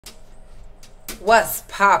What's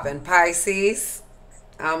poppin', Pisces?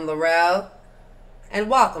 I'm Laurel, and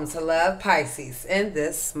welcome to Love Pisces in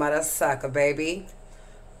this mother sucker, baby.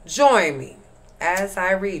 Join me as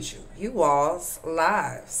I read you all's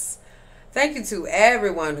lives. Thank you to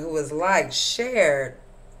everyone who has liked, shared,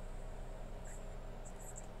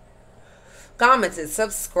 commented,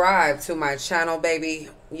 subscribed to my channel, baby.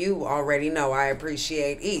 You already know I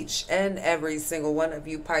appreciate each and every single one of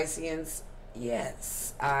you Pisceans.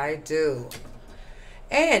 Yes, I do.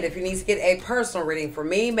 And if you need to get a personal reading from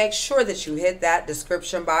me, make sure that you hit that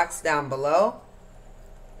description box down below.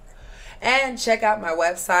 And check out my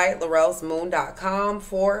website, laurelsmoon.com,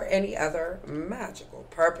 for any other magical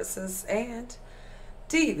purposes and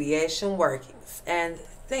deviation workings and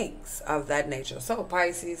things of that nature. So,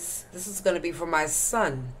 Pisces, this is going to be for my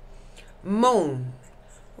sun, moon,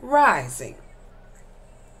 rising,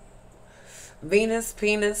 Venus,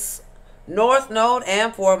 penis, North Node,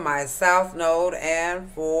 and for my South Node, and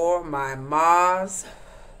for my Mars.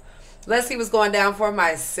 Let's see what's going down for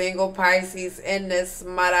my single Pisces in this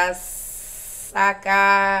Marasaka.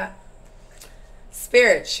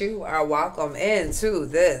 Spirit, you are welcome into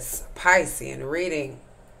this Piscean reading.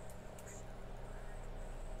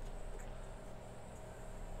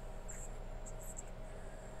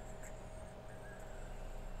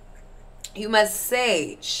 You must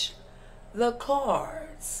sage the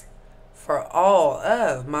cards for all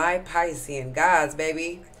of my Piscean gods,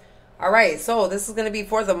 baby. All right, so this is going to be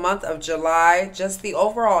for the month of July, just the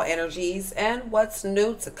overall energies and what's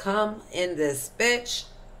new to come in this bitch.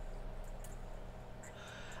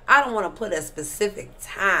 I don't want to put a specific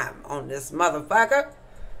time on this motherfucker,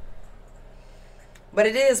 but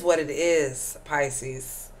it is what it is,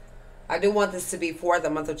 Pisces. I do want this to be for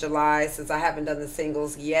the month of July since I haven't done the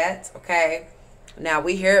singles yet, okay? Now,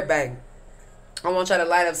 we here, baby. I want y'all to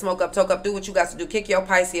light up, smoke up, toke up, do what you got to do. Kick your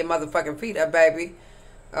Piscean motherfucking feet up, baby.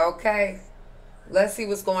 Okay. Let's see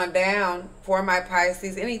what's going down for my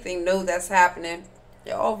Pisces. Anything new that's happening.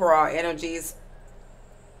 Your overall energies.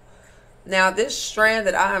 Now, this strand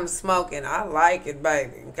that I am smoking, I like it,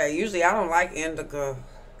 baby. Okay, usually I don't like indica.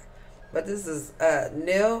 But this is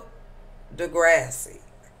Neil deGrasse.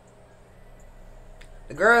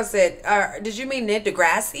 The girl said, did you mean Neil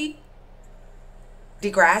deGrasse?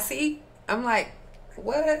 Degrassi? I'm like,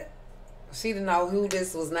 what? She didn't know who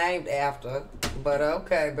this was named after. But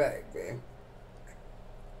okay, baby.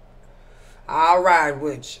 I'll ride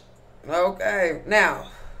with you. Okay.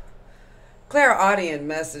 Now, clairaudient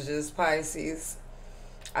messages, Pisces.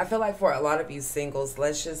 I feel like for a lot of you singles,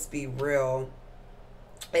 let's just be real.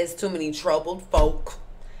 There's too many troubled folk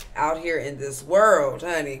out here in this world,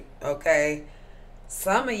 honey. Okay?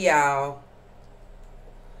 Some of y'all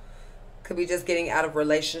could be just getting out of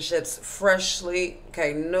relationships freshly,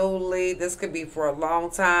 okay, newly. This could be for a long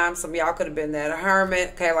time. Some of y'all could have been that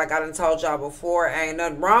hermit, okay, like I done told y'all before. Ain't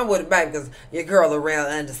nothing wrong with it, baby, because your girl around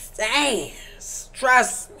understands.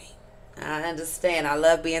 Trust me. I understand. I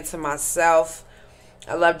love being to myself.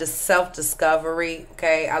 I love the self-discovery,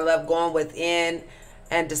 okay? I love going within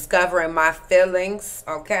and discovering my feelings,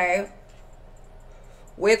 okay?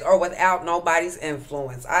 With or without nobody's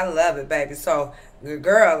influence. I love it, baby. So, your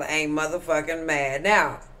girl ain't motherfucking mad.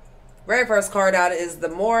 Now, very first card out is the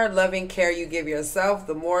more loving care you give yourself,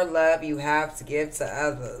 the more love you have to give to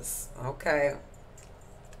others. Okay.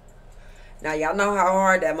 Now, y'all know how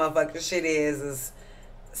hard that motherfucking shit is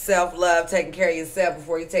self-love, taking care of yourself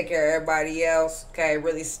before you take care of everybody else. Okay,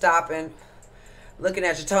 really stopping, looking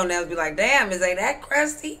at your toenails, be like, damn, is they that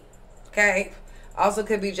crusty? Okay. Also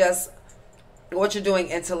could be just what you're doing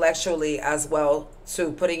intellectually as well,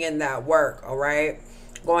 too, putting in that work, all right?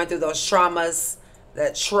 Going through those traumas,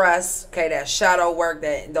 that trust, okay, that shadow work,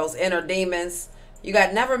 that those inner demons. You got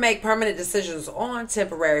to never make permanent decisions on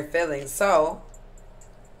temporary feelings. So,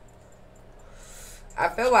 I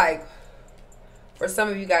feel like for some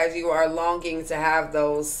of you guys, you are longing to have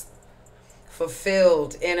those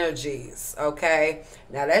fulfilled energies, okay?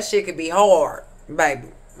 Now, that shit could be hard, baby,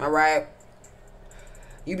 all right?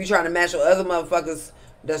 You be trying to match with other motherfuckers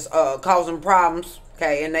that's causing problems,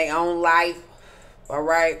 okay, in their own life, all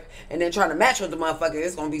right? And then trying to match with the motherfucker,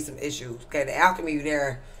 it's going to be some issues, okay? The alchemy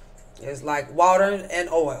there is like water and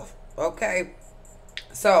oil, okay?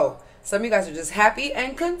 So, some of you guys are just happy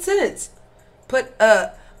and content.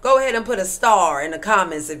 Go ahead and put a star in the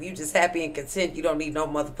comments if you just happy and content. You don't need no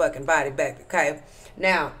motherfucking body back, okay?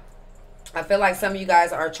 Now, I feel like some of you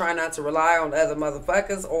guys are trying not to rely on other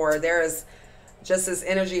motherfuckers, or there is just this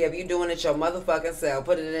energy of you doing it your motherfucking self.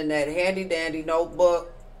 Put it in that handy dandy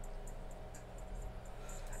notebook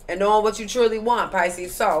and knowing what you truly want,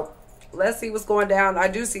 Pisces. So, let's see what's going down. I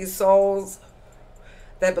do see souls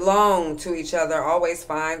that belong to each other always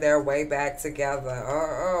find their way back together.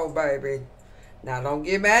 Oh, baby. Now, don't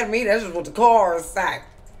get mad at me. That's just what the cards say.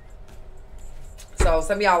 So,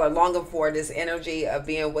 some of y'all are longing for this energy of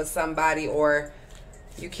being with somebody, or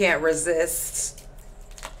you can't resist.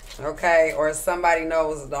 Okay? Or somebody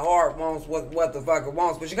knows the heart wants what the fuck it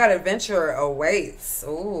wants. But you got adventure awaits.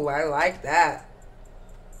 Ooh, I like that.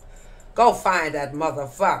 Go find that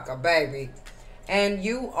motherfucker, baby. And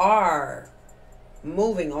you are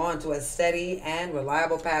moving on to a steady and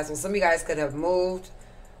reliable path. So some of you guys could have moved,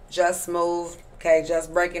 just moved, okay,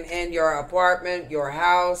 just breaking in your apartment, your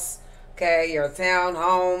house, okay, your town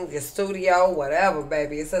home, your studio, whatever,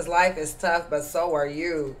 baby. It says life is tough, but so are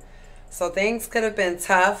you. So things could have been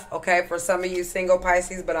tough, okay, for some of you single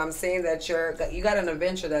Pisces, but I'm seeing that you got an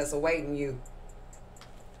adventure that's awaiting you.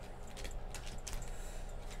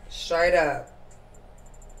 Straight up.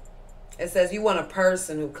 It says you want a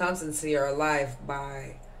person who comes into your life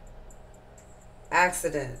by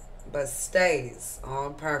accident, but stays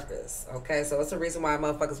on purpose. Okay, so it's a reason why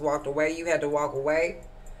motherfuckers walked away. You had to walk away.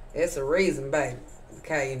 It's a reason, baby.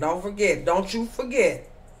 Okay, and don't forget. Don't you forget.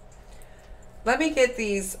 Let me get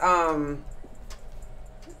these, my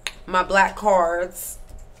black cards.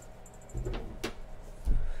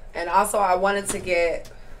 And also I wanted to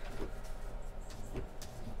get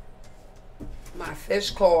my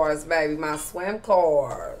fish cards, baby. My swim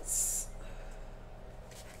cards.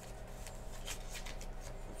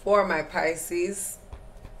 For my Pisces.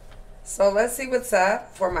 So let's see what's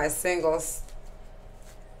up for my singles.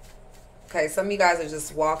 Okay, some of you guys are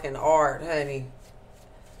just walking hard, honey.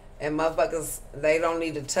 And motherfuckers, they don't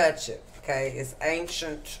need to touch it. Okay, it's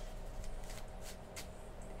ancient.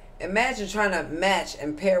 Imagine trying to match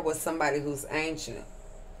and pair with somebody who's ancient.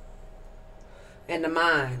 In the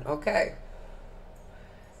mind, okay?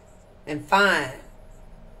 And fine,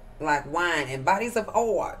 like wine, and bodies of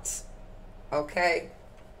art, okay?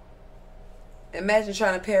 Imagine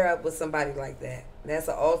trying to pair up with somebody like that. That's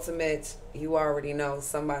the ultimate, you already know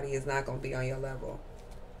somebody is not going to be on your level.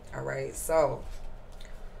 All right, so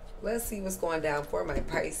let's see what's going down for my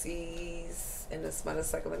Pisces in this month of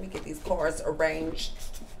second. Let me get these cards arranged.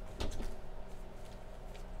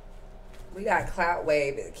 We got cloud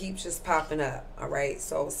wave. It keeps just popping up. All right,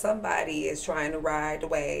 so somebody is trying to ride the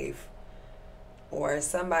wave, or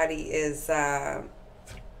somebody is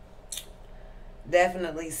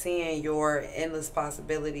definitely seeing your endless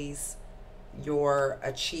possibilities, your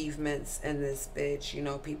achievements in this bitch. You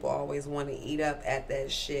know, people always want to eat up at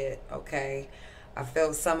that shit, okay? I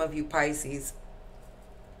feel some of you Pisces,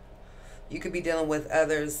 you could be dealing with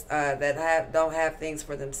others that don't have things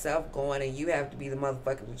for themselves going, and you have to be the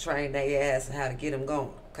motherfucker to train their ass and how to get them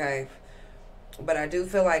going, okay? But I do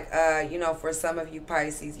feel like, you know, for some of you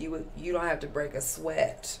Pisces, you don't have to break a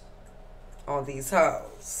sweat on these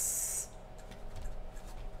hoes.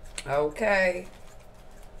 Okay.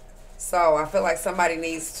 So I feel like somebody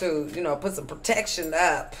needs to, you know, put some protection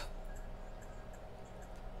up.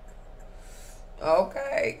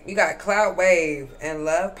 Okay. You got cloud wave and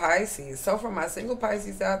love Pisces. So for my single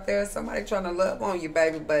Pisces out there, somebody trying to love on you,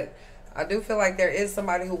 baby, but I do feel like there is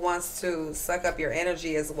somebody who wants to suck up your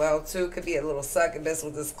energy as well, too. Could be a little succubus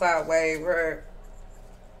with this cloud wave.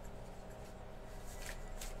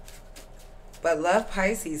 But love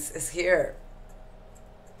Pisces is here.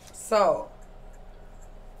 So,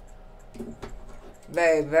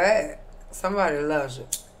 baby, somebody loves you.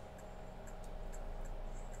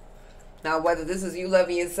 Now, whether this is you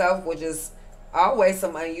loving yourself, which is always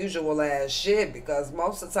some unusual ass shit, because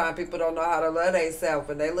most of the time people don't know how to love themselves,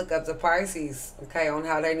 and they look up to Pisces, okay, on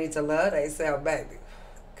how they need to love themselves, baby,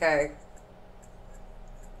 okay?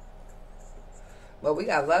 But we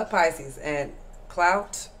got love Pisces and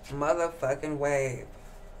clout motherfucking wave.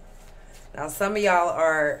 Now, some of y'all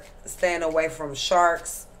are staying away from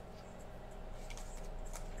sharks,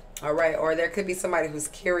 all right? Or there could be somebody who's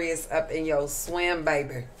curious up in your swim,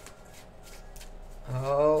 baby.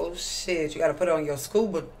 Oh shit! You gotta put on your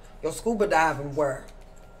scuba diving wear.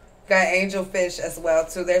 Got angelfish as well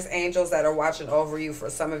too. There's angels that are watching over you for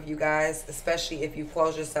some of you guys, especially if you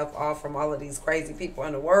close yourself off from all of these crazy people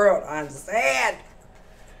in the world. I understand.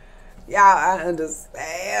 Yeah, I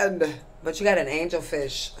understand. But you got an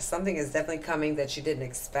angelfish. Something is definitely coming that you didn't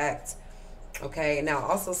expect. Okay. Now,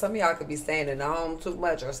 also, some of y'all could be staying in the home too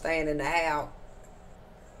much or staying in the house.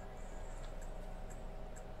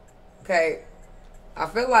 Okay. I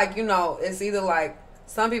feel like, you know, it's either like,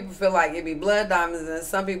 some people feel like it be blood diamonds, and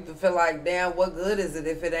some people feel like, damn, what good is it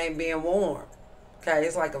if it ain't being warm? Okay,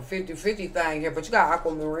 it's like a 50-50 thing here, but you got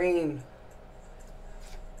aquamarine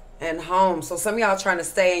and home. So some of y'all trying to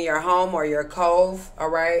stay in your home or your cove, all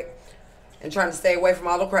right? and trying to stay away from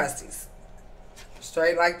all the crusties.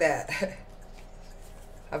 Straight like that.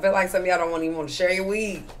 I feel like some of y'all don't even want to share your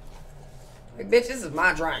weed. Like, bitch, this is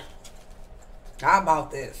my drink. I bought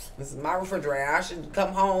this. This is my refrigerator. I should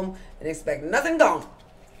come home and expect nothing gone.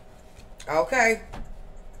 Okay.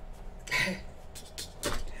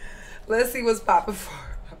 Let's see what's popping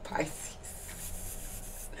for Pisces.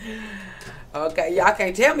 Okay, y'all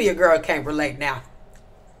can't tell me your girl can't relate now.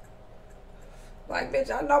 Like,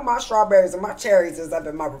 bitch, I know my strawberries and my cherries is up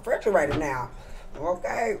in my refrigerator now.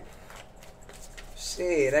 Okay.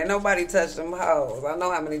 Shit, ain't nobody touched them hoes. I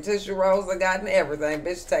know how many tissue rolls I got and everything.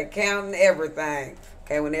 Bitch, take counting everything.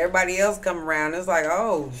 Okay, when everybody else come around, it's like,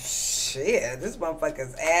 oh, shit, this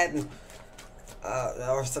motherfucker's adding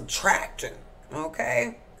or subtracting.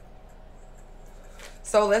 Okay.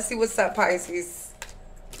 So let's see what's up, Pisces.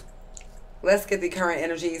 Let's get the current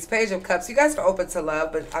energies. Page of Cups. You guys are open to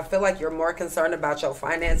love, but I feel like you're more concerned about your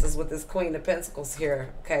finances with this Queen of Pentacles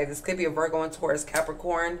here. Okay, this could be a Virgo and Taurus,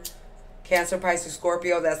 Capricorn, Cancer, Pisces,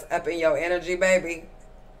 Scorpio. That's up in your energy, baby.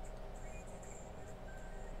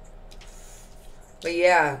 But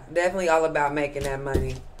yeah, definitely all about making that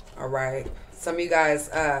money. All right. Some of you guys,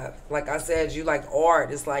 like I said, you like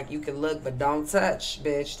art. It's like you can look but don't touch,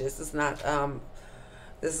 bitch. This is not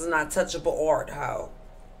touchable art, hoe.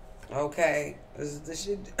 Okay. This is the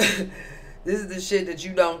shit. This is the shit that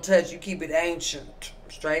you don't touch. You keep it ancient.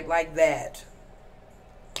 Straight like that.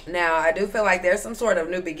 Now, I do feel like there's some sort of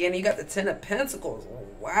new beginning. You got the Ten of Pentacles.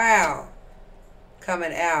 Wow.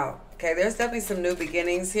 Coming out. Okay, there's definitely some new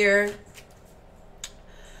beginnings here.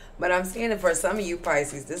 But I'm seeing it for some of you,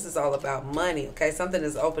 Pisces. This is all about money. Okay, something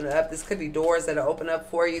is opening up. This could be doors that are open up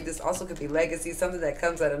for you. This also could be legacy. Something that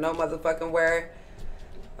comes out of no motherfucking where.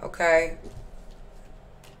 Okay.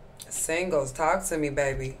 Singles, talk to me,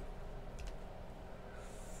 baby.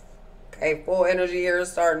 Okay, full energy here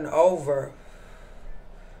starting over.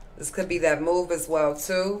 This could be that move as well,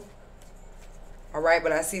 too. All right,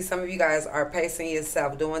 but I see some of you guys are pacing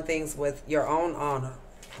yourself, doing things with your own honor.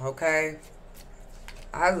 Okay.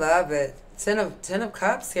 I love it. Ten of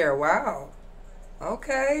Cups here. Wow.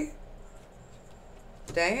 Okay.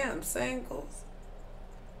 Damn, singles.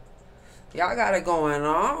 Y'all got it going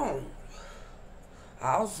on.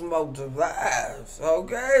 I'll smoke the vibes.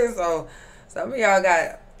 Okay, so some of y'all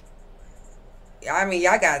got, I mean,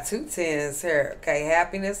 y'all got 2 tens here. Okay,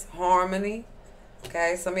 happiness, harmony.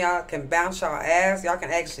 Okay, some of y'all can bounce y'all ass. Y'all can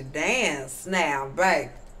actually dance now, babe.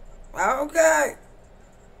 Okay.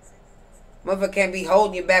 Motherfucker can't be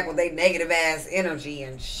holding you back with their negative ass energy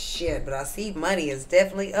and shit. But I see money is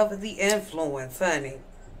definitely of the influence, honey.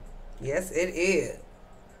 Yes, it is.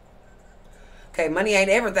 Okay, money ain't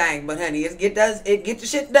everything, but honey, it get the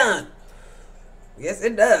shit done. Yes,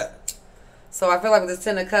 it does. So I feel like with this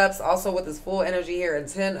Ten of Cups, also with this full energy here and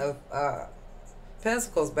Ten of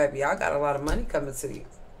Pentacles, baby, y'all got a lot of money coming to you.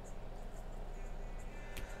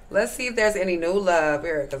 Let's see if there's any new love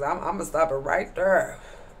here, because I'm going to stop it right there.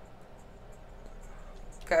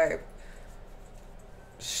 Okay.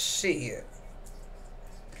 Shit.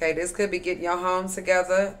 Okay, this could be getting your home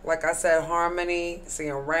together. Like I said, harmony,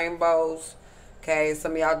 seeing rainbows. Okay,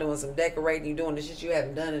 some of y'all doing some decorating. You doing the shit you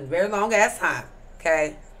haven't done in a very long ass time.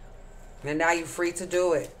 Okay. And now you're free to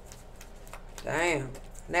do it. Damn.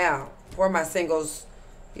 Now, for my singles,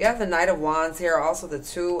 you have the Knight of Wands here. Also the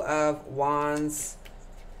Two of Wands.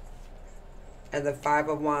 And the Five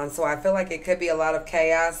of Wands. So I feel like it could be a lot of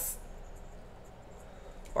chaos.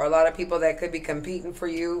 Or a lot of people that could be competing for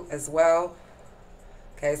you as well.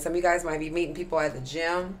 Okay, some of you guys might be meeting people at the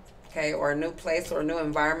gym. Okay, or a new place or a new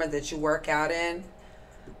environment that you work out in.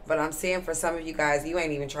 But I'm seeing for some of you guys, you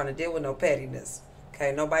ain't even trying to deal with no pettiness.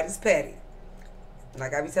 Okay, nobody's petty.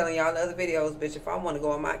 Like I be telling y'all in other videos, bitch, if I want to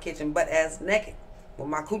go in my kitchen butt ass naked with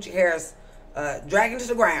my coochie hairs dragging to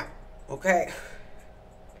the ground. Okay.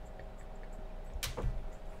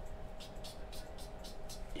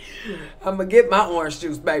 I'm going to get my orange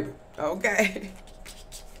juice, baby. Okay.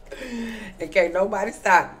 And can't nobody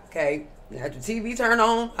stop me. Okay. Now, if the TV turn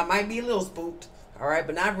on, I might be a little spooked. All right.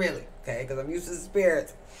 But not really. Okay. Because I'm used to the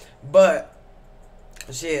spirits. But,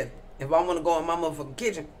 shit. If I want to go in my motherfucking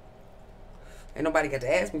kitchen, ain't nobody got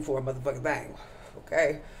to ask me for a motherfucking thing.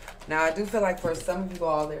 Okay. Now, I do feel like for some of you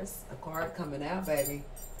all, there's a card coming out, baby.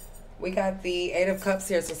 We got the Eight of Cups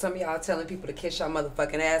here. So some of y'all telling people to kiss y'all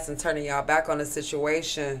motherfucking ass and turning y'all back on the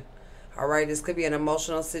situation. All right. This could be an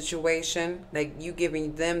emotional situation. Like you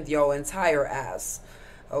giving them your entire ass.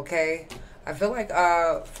 Okay. I feel like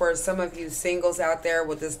for some of you singles out there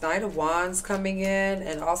with this Knight of Wands coming in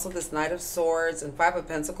and also this Knight of Swords and Five of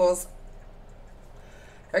Pentacles,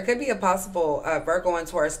 there could be a possible Virgo and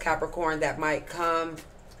Taurus Capricorn that might come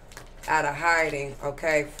out of hiding,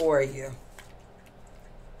 okay, for you.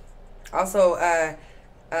 Also,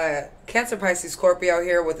 Cancer, Pisces, Scorpio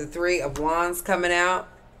here with the Three of Wands coming out.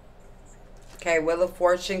 Okay, Wheel of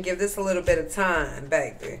Fortune. Give this a little bit of time,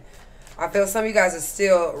 baby. I feel some of you guys are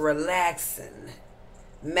still relaxing.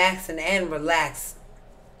 Maxing and relaxing.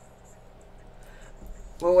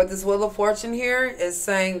 Well, with this Wheel of Fortune here is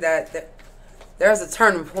saying that there's a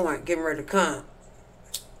turning point getting ready to come.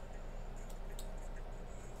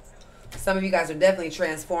 Some of you guys are definitely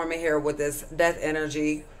transforming here with this death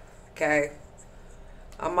energy. Okay.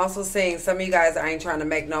 I'm also seeing some of you guys ain't trying to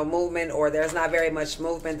make no movement, or there's not very much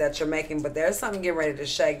movement that you're making, but there's something getting ready to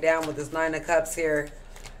shake down with this Nine of Cups here.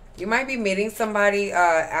 You might be meeting somebody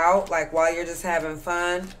out, like while you're just having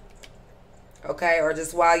fun. Okay, or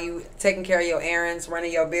just while you taking care of your errands,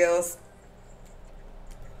 running your bills.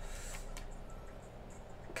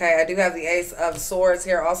 Okay, I do have the Ace of Swords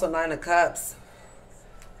here, also Nine of Cups.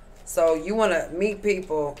 So you want to meet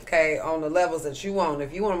people, okay, on the levels that you want.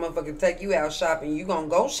 If you want a motherfucker to take you out shopping, you going to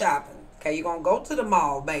go shopping. Okay, you going to go to the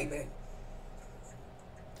mall, baby.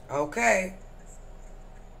 Okay.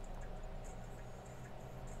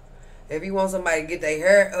 If you want somebody to get their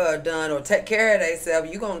hair done or take care of themselves,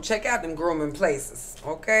 you going to check out them grooming places.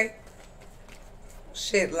 Okay?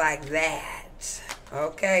 Shit like that.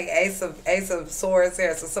 Okay? Ace of Swords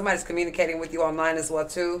here. So somebody's communicating with you online as well,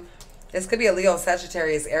 too. This could be a Leo,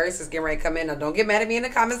 Sagittarius, Aries is getting ready to come in. Now, don't get mad at me in the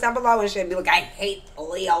comments down below and shit. Be like, I hate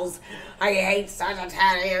Leos. I hate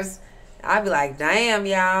Sagittarius. I'd be like, damn,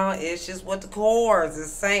 y'all. It's just what the cards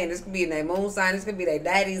is saying. This could be in their moon sign. This could be their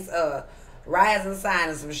daddy's rising sign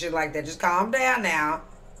or some shit like that. Just calm down now.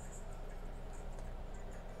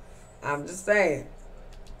 I'm just saying.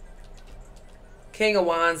 King of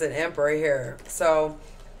Wands and Emperor here. So,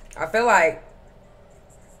 I feel like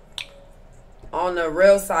on the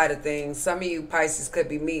real side of things, some of you Pisces could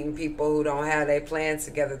be meeting people who don't have their plans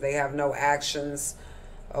together. They have no actions.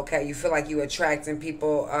 Okay, you feel like you attracting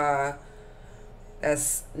people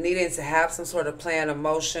that's needing to have some sort of plan of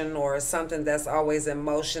motion or something that's always in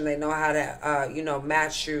motion. They know how to, you know,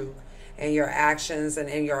 match you in your actions and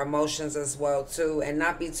in your emotions as well, too. And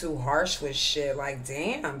not be too harsh with shit. Like,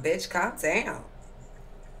 damn, bitch, calm down.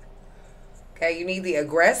 Okay, you need the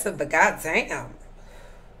aggressive, but goddamn.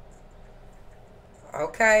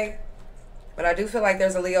 Okay, but I do feel like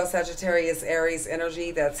there's a Leo, Sagittarius, Aries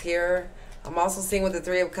energy that's here. I'm also seeing with the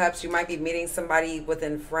Three of Cups, you might be meeting somebody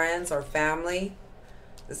within friends or family.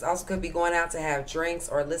 This also could be going out to have drinks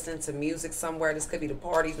or listening to music somewhere. This could be the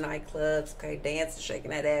parties, nightclubs, okay, dancing,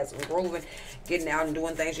 shaking that ass and grooving, getting out and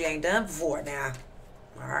doing things you ain't done before now.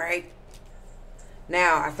 All right.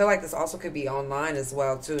 Now, I feel like this also could be online as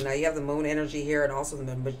well, too. Now, you have the Moon energy here and also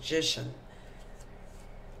the Magician.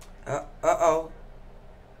 Uh-oh.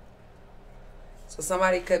 So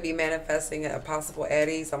somebody could be manifesting a possible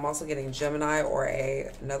Eddies. I'm also getting Gemini or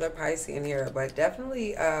another Pisces in here. But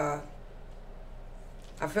definitely, I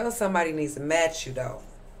feel somebody needs to match you, though.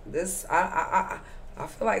 This, I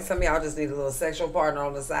feel like some of y'all just need a little sexual partner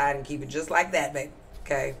on the side and keep it just like that, baby.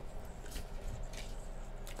 Okay?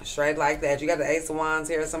 Straight like that. You got the Ace of Wands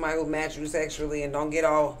here. Somebody who match you sexually and don't get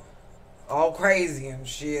all crazy and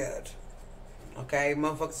shit. Okay?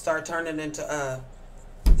 Motherfuckers start turning into,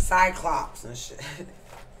 Cyclops and shit.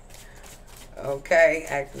 Okay,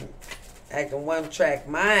 acting one track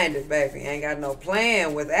minded, baby. Ain't got no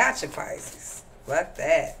plan without your Pisces. Fuck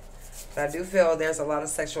that. But I do feel there's a lot of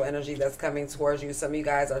sexual energy that's coming towards you. Some of you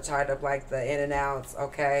guys are tied up like the in and outs.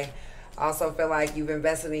 Okay, I also feel like you've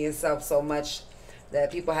invested in yourself so much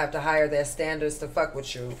that people have to hire their standards to fuck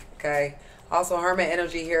with you. Okay, also Hermit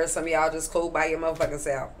energy here. Some of y'all just cool by your motherfucking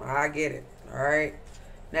self. I get it. All right,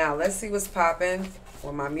 now let's see what's popping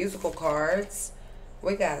with my musical cards.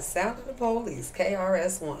 We got Sound of the Police,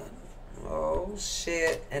 KRS-One. Oh,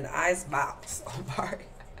 shit. And Icebox. Oh, my.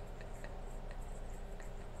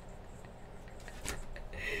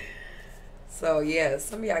 So, yeah,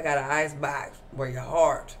 some of y'all got an icebox where your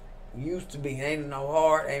heart used to be. Ain't no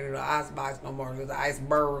heart, ain't no icebox no more. There's an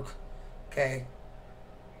iceberg. Okay.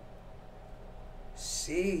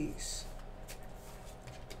 Sheesh.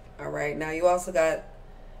 All right. Now, you also got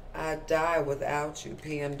I Die Without You,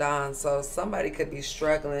 PM Dawn. So somebody could be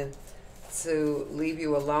struggling to leave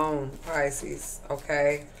you alone, Pisces,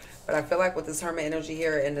 okay? But I feel like with this Hermit energy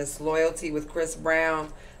here and this loyalty with Chris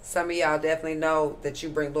Brown, some of y'all definitely know that you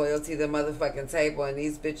bring loyalty to the motherfucking table, and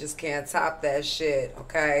these bitches can't top that shit,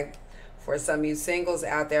 okay? For some of you singles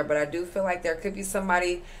out there, but I do feel like there could be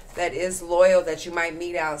somebody that is loyal that you might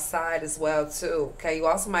meet outside as well, too, okay? You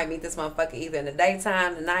also might meet this motherfucker either in the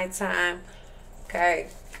daytime, the nighttime, okay?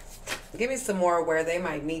 Give me some more where they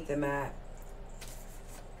might meet them at.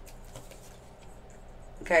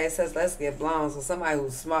 Okay, it says let's get blown. So somebody who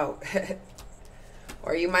smoke.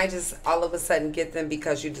 Or you might just all of a sudden get them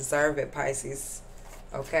because you deserve it, Pisces.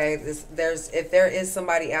 Okay, if there is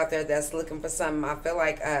somebody out there that's looking for something, I feel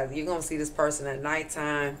like you're gonna see this person at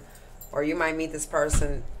nighttime, or you might meet this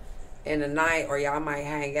person in the night, or y'all might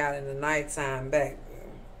hang out in the nighttime, baby.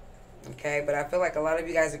 Okay, but I feel like a lot of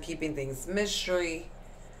you guys are keeping things mystery,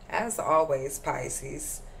 as always,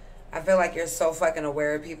 Pisces. I feel like you're so fucking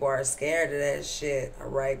aware people are scared of that shit, all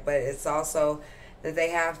right? But it's also that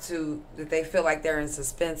they feel like they're in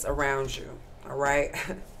suspense around you, all right?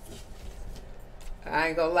 I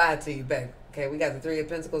ain't gonna lie to you, baby. Okay, we got the Three of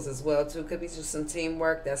Pentacles as well, too. Could be just some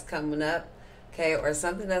teamwork that's coming up, okay? Or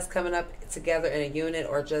something that's coming up together in a unit,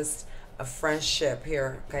 or just a friendship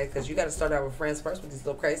here, okay? Because you got to start out with friends first with these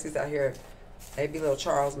little crazies out here. They be little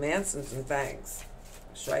Charles Mansons and things.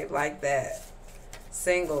 Straight like that.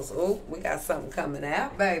 Singles. Ooh, we got something coming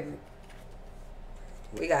out, baby.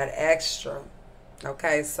 We got extra.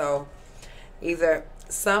 Okay, so either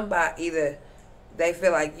they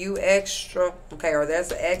feel like you extra, okay, or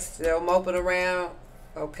there's an ex still moping around,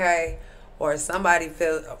 okay, or somebody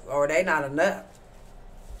feel, or they not enough.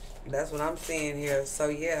 That's what I'm seeing here. So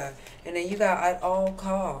yeah, and then you got at all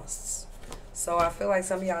costs. So I feel like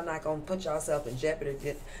some of y'all not gonna put yourself in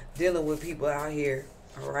jeopardy dealing with people out here.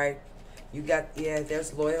 All right, you got, yeah,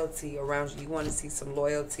 there's loyalty around you. You want to see some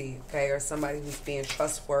loyalty, okay, or somebody who's being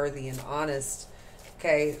trustworthy and honest,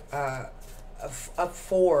 okay, up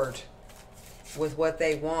forward with what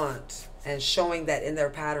they want and showing that in their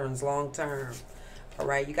patterns long term. All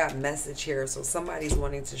right, you got message here, so somebody's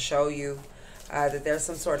wanting to show you that there's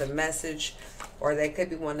some sort of message, or they could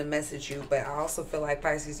be wanting to message you. But I also feel like,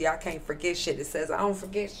 Pisces, y'all can't forget shit. It says I don't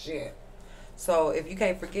forget shit. So if you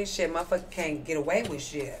can't forget shit, motherfucker can't get away with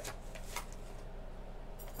shit.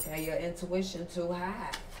 Okay, your intuition too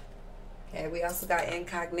high. Okay, we also got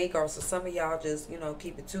incognito. So some of y'all just, you know,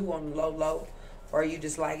 keep it too on the low, or you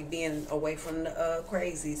just like being away from the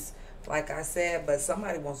crazies, like I said. But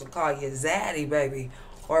somebody wants to call you zaddy, baby.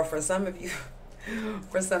 Or for some of you,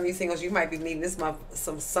 for some of you singles, you might be meeting this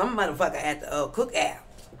some motherfucker at the cookout.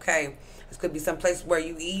 Okay, this could be some place where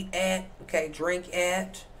you eat at, okay, drink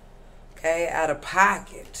at, okay, out of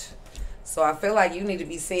pocket. So I feel like you need to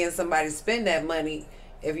be seeing somebody spend that money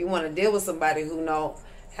if you want to deal with somebody who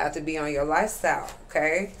have to be on your lifestyle,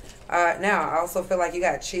 okay? Now, I also feel like you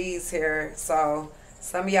got cheese here. So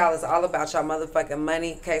some of y'all is all about y'all motherfucking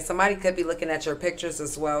money, okay? Somebody could be looking at your pictures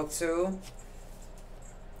as well, too.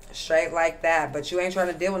 Straight like that. But you ain't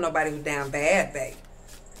trying to deal with nobody who's down bad, babe.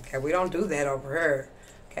 Okay, we don't do that over here.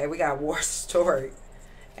 Okay, we got war story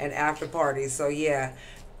and after parties. So, yeah,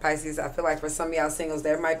 Pisces, I feel like for some of y'all singles,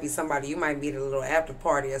 there might be somebody you might meet at a little after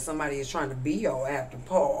party, or somebody is trying to be your after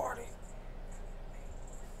party.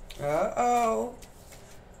 Uh-oh.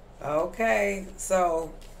 Okay,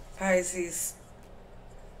 so Pisces,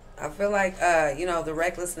 I feel like you know, the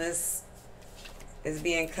recklessness is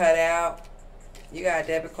being cut out. You got a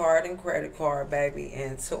debit card and credit card, baby,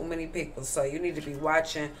 and too many people. So you need to be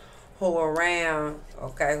watching who around,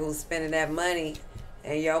 okay, who's spending that money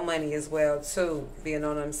and your money as well too, being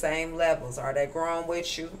on them same levels. Are they growing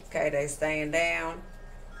with you? Okay, they staying down?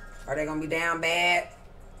 Are they gonna be down bad?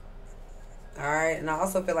 All right, and I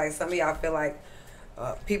also feel like some of y'all feel like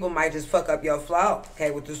people might just fuck up your flow,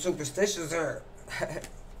 okay, with the superstitions here.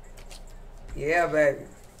 Yeah, baby.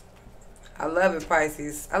 I love it,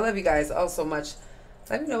 Pisces. I love you guys all so much.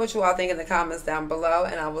 Let me know what you all think in the comments down below,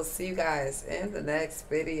 and I will see you guys in the next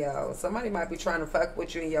video. Somebody might be trying to fuck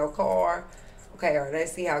with you in your car, okay, or they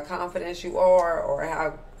see how confident you are, or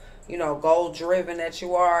how, you know, goal-driven that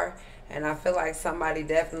you are, and I feel like somebody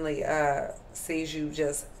definitely sees you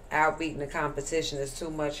just outbeating the competition. There's too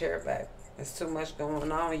much here, babe. There's too much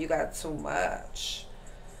going on. You got too much.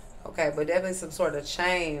 Okay, but definitely some sort of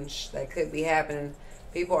change that could be happening.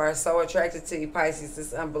 People are so attracted to you, Pisces.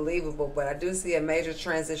 It's unbelievable. But I do see a major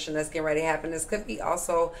transition that's getting ready to happen. This could be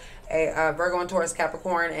also a Virgo and Taurus,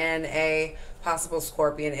 Capricorn, and a possible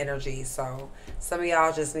Scorpion energy. So some of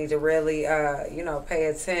y'all just need to really, you know, pay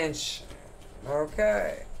attention.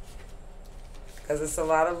 Okay. Because it's a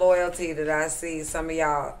lot of loyalty that I see. Some of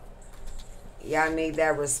y'all need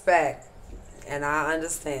that respect. And I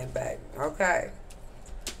understand, babe. Okay.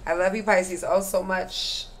 I love you, Pisces, oh so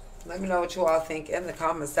much. Let me know what you all think in the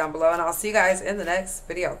comments down below. And I'll see you guys in the next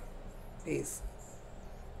video. Peace.